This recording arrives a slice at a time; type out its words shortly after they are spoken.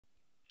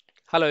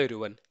Hello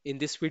everyone. In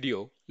this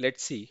video,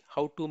 let's see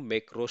how to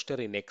make roster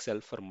in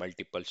Excel for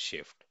multiple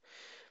shift.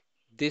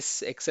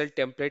 This Excel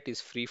template is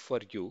free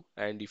for you,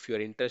 and if you are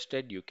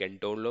interested, you can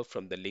download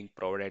from the link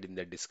provided in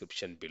the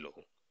description below.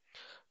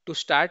 To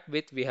start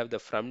with, we have the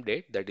from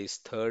date, that is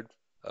 3rd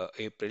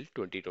April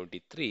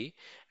 2023,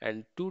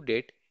 and to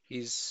date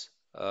is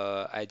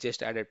I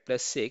just added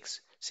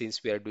 +6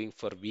 since we are doing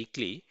for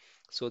weekly,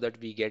 so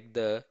that we get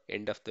the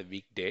end of the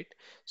week date,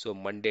 so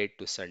Monday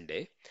to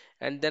Sunday,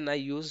 and then I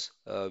use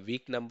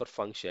week number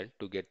function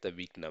to get the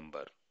week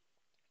number.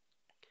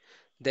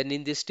 Then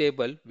in this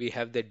table, we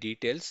have the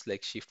details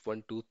like shift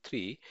 1, 2,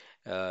 3,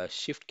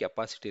 shift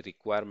capacity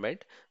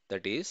requirement,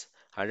 that is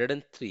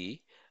 103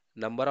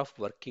 number of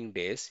working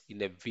days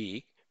in a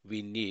week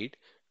we need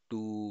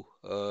to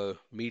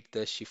meet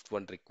the shift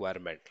 1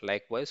 requirement.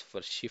 Likewise,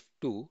 for shift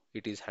 2,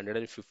 it is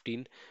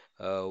 115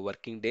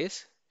 working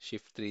days.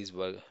 Shift 3 is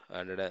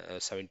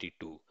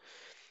 172.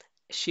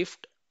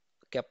 Shift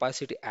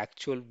capacity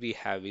actual we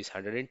have is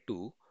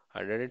 102,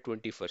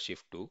 120 for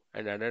shift 2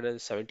 and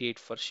 178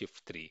 for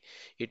shift 3.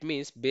 It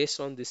means based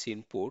on this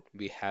input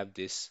we have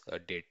this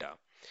data,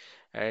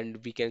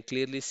 and we can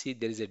clearly see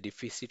there is a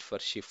deficit for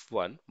shift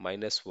 1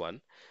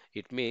 -1.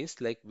 It means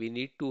like we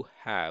need to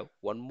have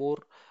one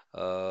more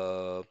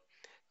uh,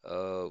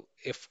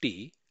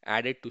 FT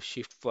added to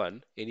shift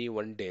 1 any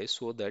one day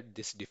so that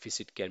this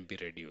deficit can be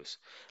reduced.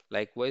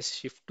 Likewise,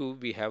 shift 2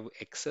 we have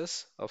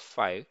excess of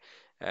 5,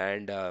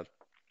 and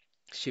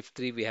shift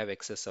 3 we have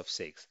excess of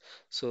 6.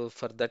 So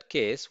for that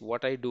case,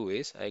 what I do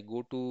is I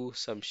go to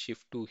some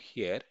shift 2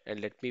 here, and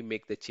let me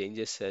make the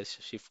changes as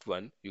shift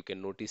 1. You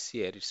can notice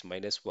here it's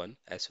 -1.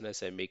 As soon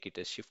as I make it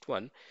as shift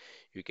 1,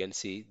 you can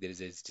see there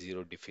is a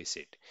zero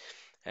deficit.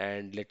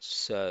 And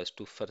let's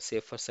to for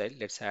safer side,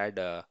 let's add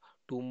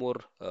two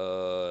more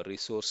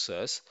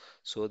resources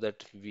so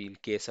that we, in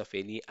case of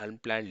any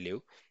unplanned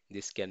leave,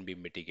 this can be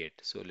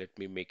mitigated. So let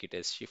me make it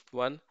as shift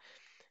 1,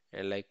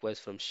 and likewise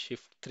from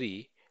shift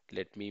 3,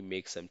 let me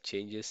make some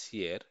changes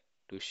here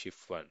to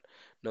shift 1.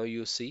 Now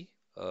you see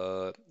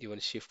even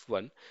shift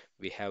 1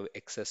 we have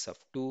excess of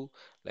 2,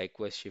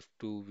 likewise shift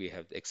 2 we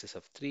have excess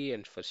of 3,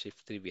 and for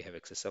shift 3 we have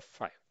excess of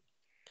 5.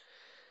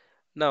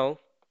 Now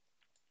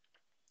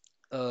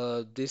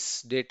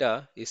this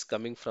data is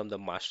coming from the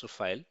master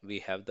file.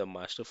 We have the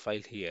master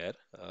file here,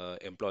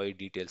 employee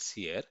details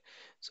here.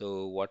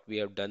 So what we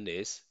have done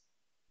is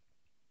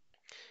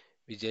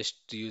we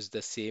just use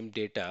the same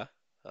data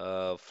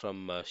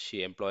from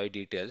she employee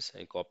details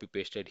and copy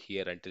pasted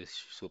here until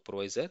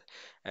supervisor,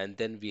 and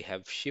then we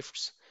have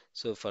shifts.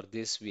 So for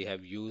this we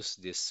have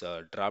used this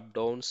drop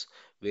downs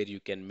where you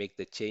can make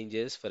the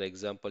changes. For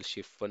example,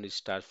 shift 1 is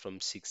start from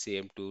 6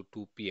 a.m. to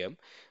 2 p.m.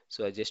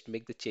 So I just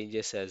make the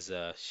changes as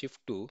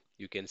shift 2.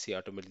 You can see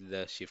automatically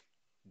the shift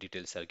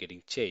details are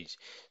getting changed.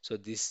 So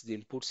this the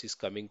inputs is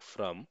coming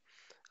from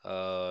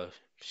uh,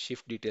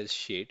 shift details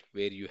sheet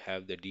where you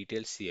have the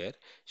details here.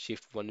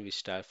 Shift 1 we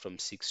start from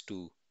 6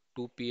 to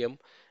 2 p.m.,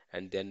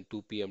 and then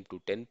 2 p.m.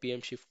 to 10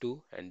 p.m. shift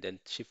 2, and then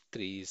shift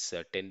 3 is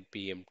 10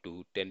 p.m.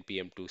 to 10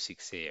 p.m. to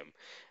 6 a.m.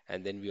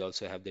 And then we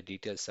also have the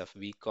details of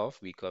week off.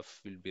 Week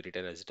off will be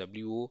written as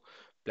WO,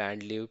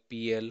 planned leave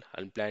PL,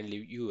 unplanned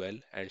leave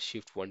UL, and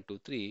shift 1 to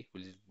 3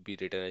 will be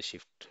written as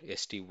shift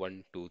ST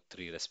 1 to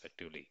 3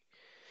 respectively.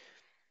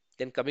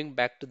 Then coming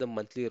back to the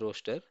monthly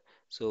roster,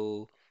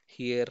 so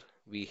here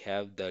we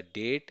have the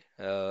date.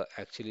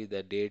 Actually,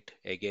 the date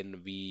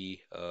again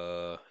we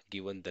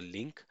given the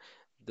link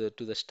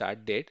to the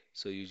start date.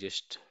 So you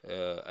just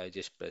I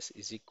just press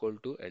is equal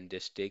to and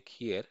just take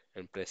here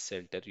and press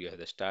center. You have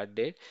the start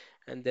date,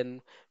 and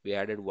then we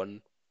added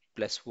 1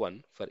 +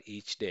 1 for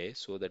each day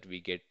so that we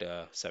get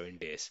 7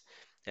 days.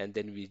 And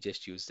then we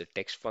just use the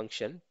text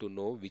function to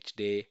know which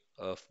day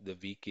of the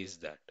week is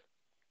that,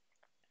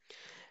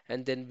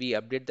 and then we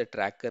update the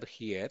tracker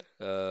here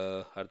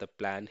or the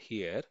plan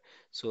here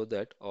so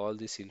that all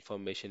this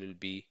information will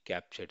be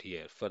captured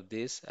here. For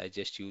this I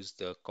just use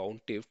the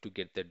countif to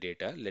get the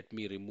data. Let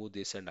me remove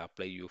this and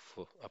apply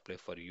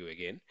for you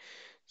again.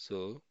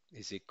 So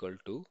is equal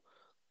to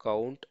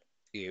count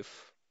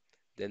if,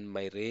 then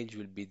my range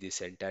will be this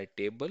entire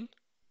table.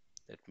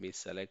 Let me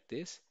select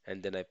this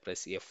and then I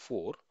press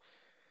F4,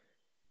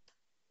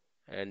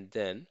 and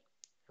then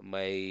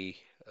my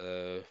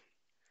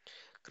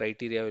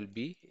criteria will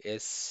be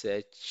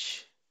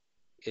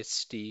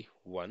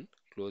SHST1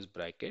 close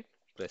bracket,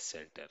 press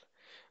enter.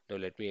 Now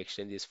let me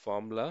extend this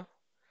formula.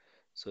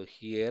 So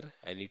here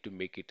I need to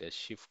make it a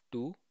shift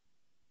 2,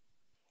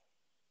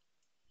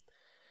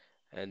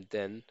 and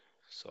then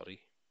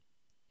sorry,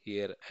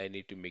 here I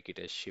need to make it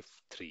a shift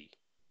 3.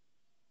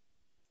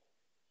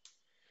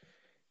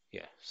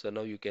 Yeah, so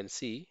now you can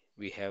see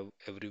we have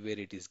everywhere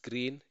it is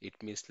green.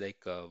 It means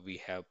like we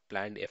have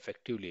planned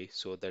effectively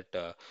so that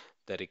the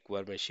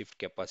requirement shift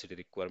capacity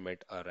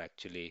requirement are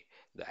actually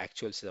the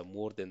actuals are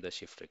more than the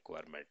shift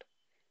requirement.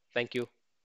 Thank you.